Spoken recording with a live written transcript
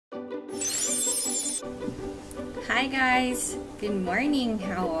Hi guys, good morning.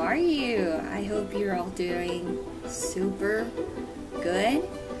 How are you? I hope you're all doing super good.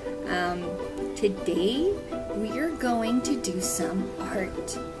 Today we are going to do some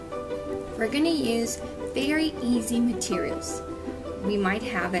art. We're going to use very easy materials we might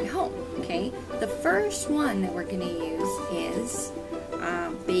have at home, okay? The first one that we're going to use is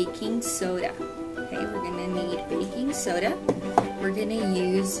baking soda. Okay, we're going to need baking soda. We're going to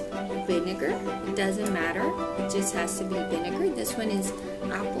use vinegar. It doesn't matter, it just has to be vinegar. This one is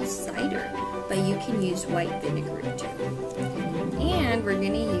apple cider, but you can use white vinegar too. And we're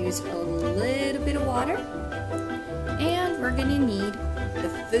going to use a little bit of water, and we're going to need the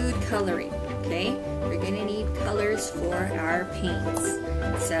food coloring. Okay, we're going to need colors for our paints.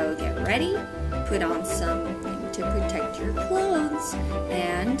 So get ready, put on something to protect your clothes,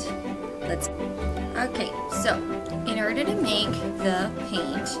 and let's. Okay, so in order to make the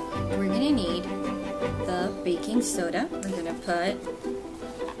paint, we're going to need the baking soda. We're going to put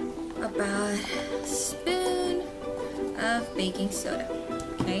about a spoon of baking soda.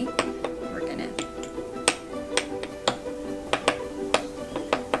 Okay, we're going to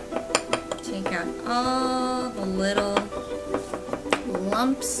take out all the little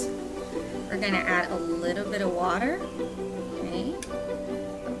lumps. We're going to add a little bit of water. Okay,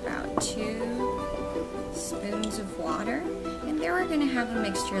 about 2 spoons of water, and then we're going to have a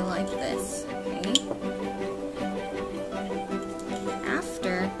mixture like this. Okay,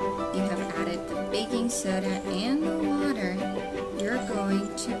 after you have added the baking soda and the water, you're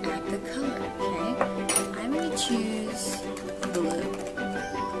going to add the color. Okay, I'm going to choose blue.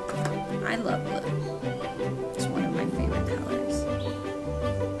 I love blue. It's one of my favorite colors.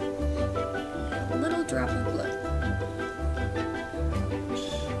 A little drop of blue.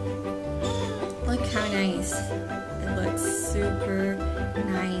 Look how nice. It looks super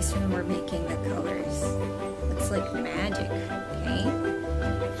nice when we're making the colors. Looks like magic, okay?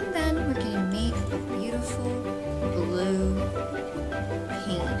 And then we're going to make a beautiful blue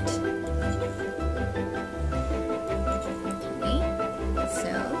paint. Okay?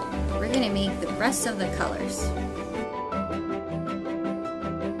 So we're going to make the rest of the colors.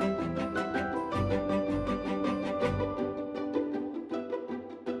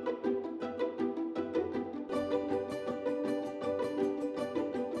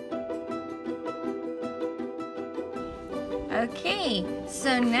 Okay,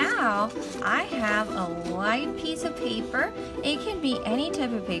 so now I have a white piece of paper. It can be any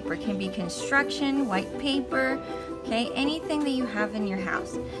type of paper. It can be construction, white paper, okay, anything that you have in your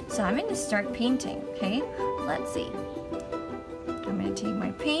house. So I'm going to start painting, okay? Let's see. I'm going to take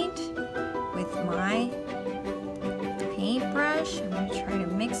my paint with my paintbrush. I'm going to try to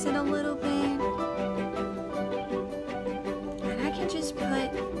mix it a little bit. And I can just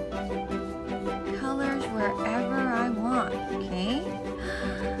put colors wherever I want, okay?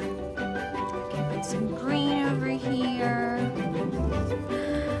 I can put some green over here.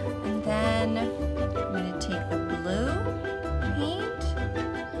 And then I'm going to take the blue paint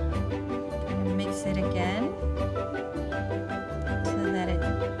and mix it again so that it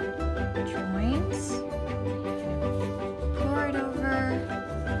joins. Pour it over.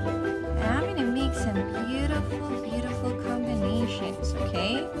 And I'm going to make some beautiful, beautiful combinations,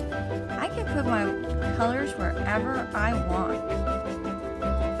 okay? I can put my colors wherever I want.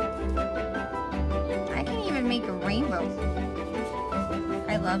 I can even make a rainbow.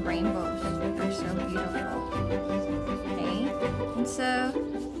 I love rainbows. They're so beautiful. Okay, and so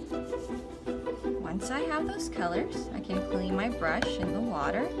once I have those colors, I can clean my brush in the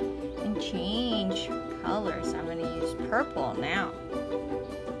water and change colors. I'm going to use purple now.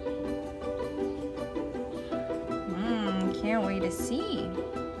 Can't wait to see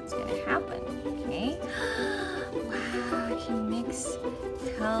what's going to happen. Okay. Wow, I can mix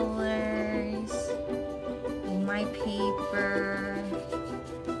colors in my paper.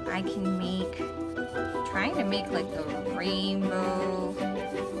 I can trying to make like the rainbow,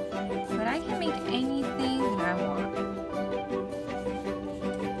 but I can make anything that I want.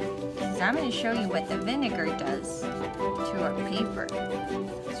 Because I'm going to show you what the vinegar does to our paper.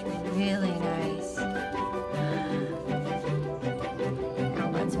 It's really nice.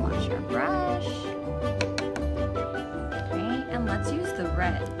 Let's wash our brush. Okay, and let's use the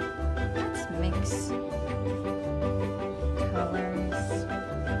red. Let's mix colors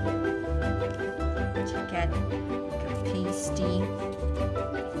to get a pasty,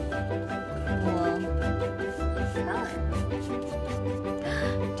 cool color.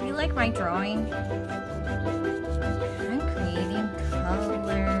 Do you like my drawing? I'm creating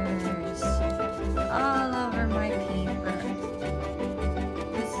colors all over my paper.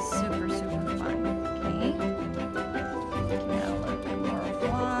 This is super, super fun, okay?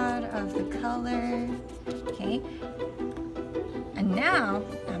 color. Okay. And now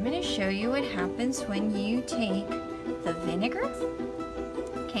I'm going to show you what happens when you take the vinegar.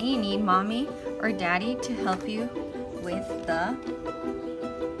 Okay, you need mommy or daddy to help you with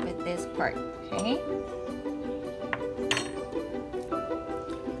this part. Okay.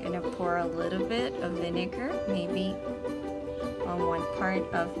 I'm going to pour a little bit of vinegar, maybe on one part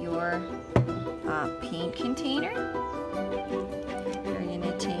of your paint container. You're going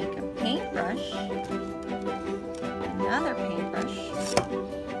to take a paintbrush, another paintbrush.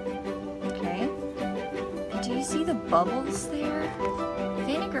 Okay. Do you see the bubbles there?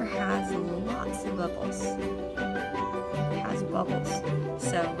 Vinegar has lots of bubbles. It has bubbles.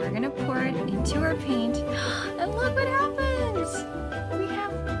 So we're going to pour it into our paint, and look what happens! We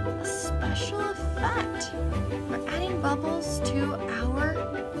have a special effect. We're adding bubbles to our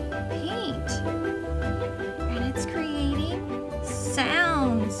paint, and it's creating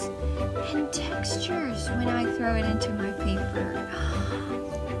sounds and textures when I throw it into my paper.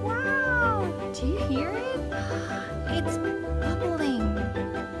 Wow! Do you hear it? It's bubbling,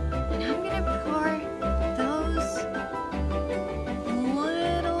 and I'm gonna pour those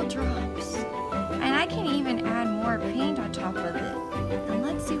little drops, and I can even add more paint on top of it. And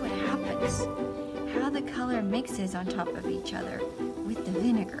let's see what happens. How the color mixes on top of each other with the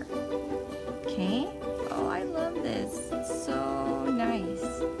vinegar. Okay? Oh, I love this. It's so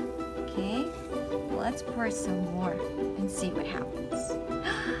nice. Okay? Let's pour some more and see what happens.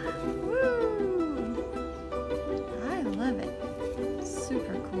 Woo! I love it.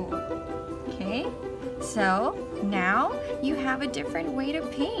 Super cool. Okay? So, now you have a different way to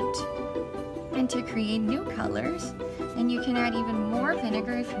paint and to create new colors. And you can add even more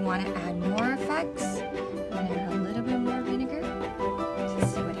vinegar if you want to add more effects. I'm going to add a little bit more vinegar to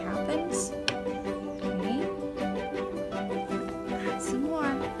see what happens. Okay. Add some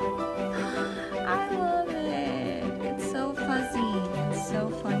more. I love it. It's so fuzzy. It's so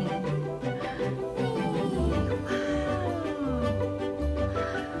funny. Wow.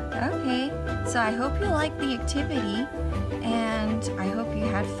 Okay, so I hope you liked the activity, and I hope you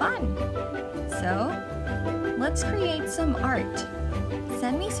had fun. So, let's create some art.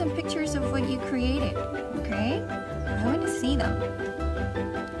 Send me some pictures of what you created, okay? I want to see them.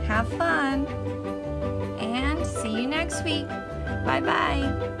 Have fun, and see you next week. Bye-bye.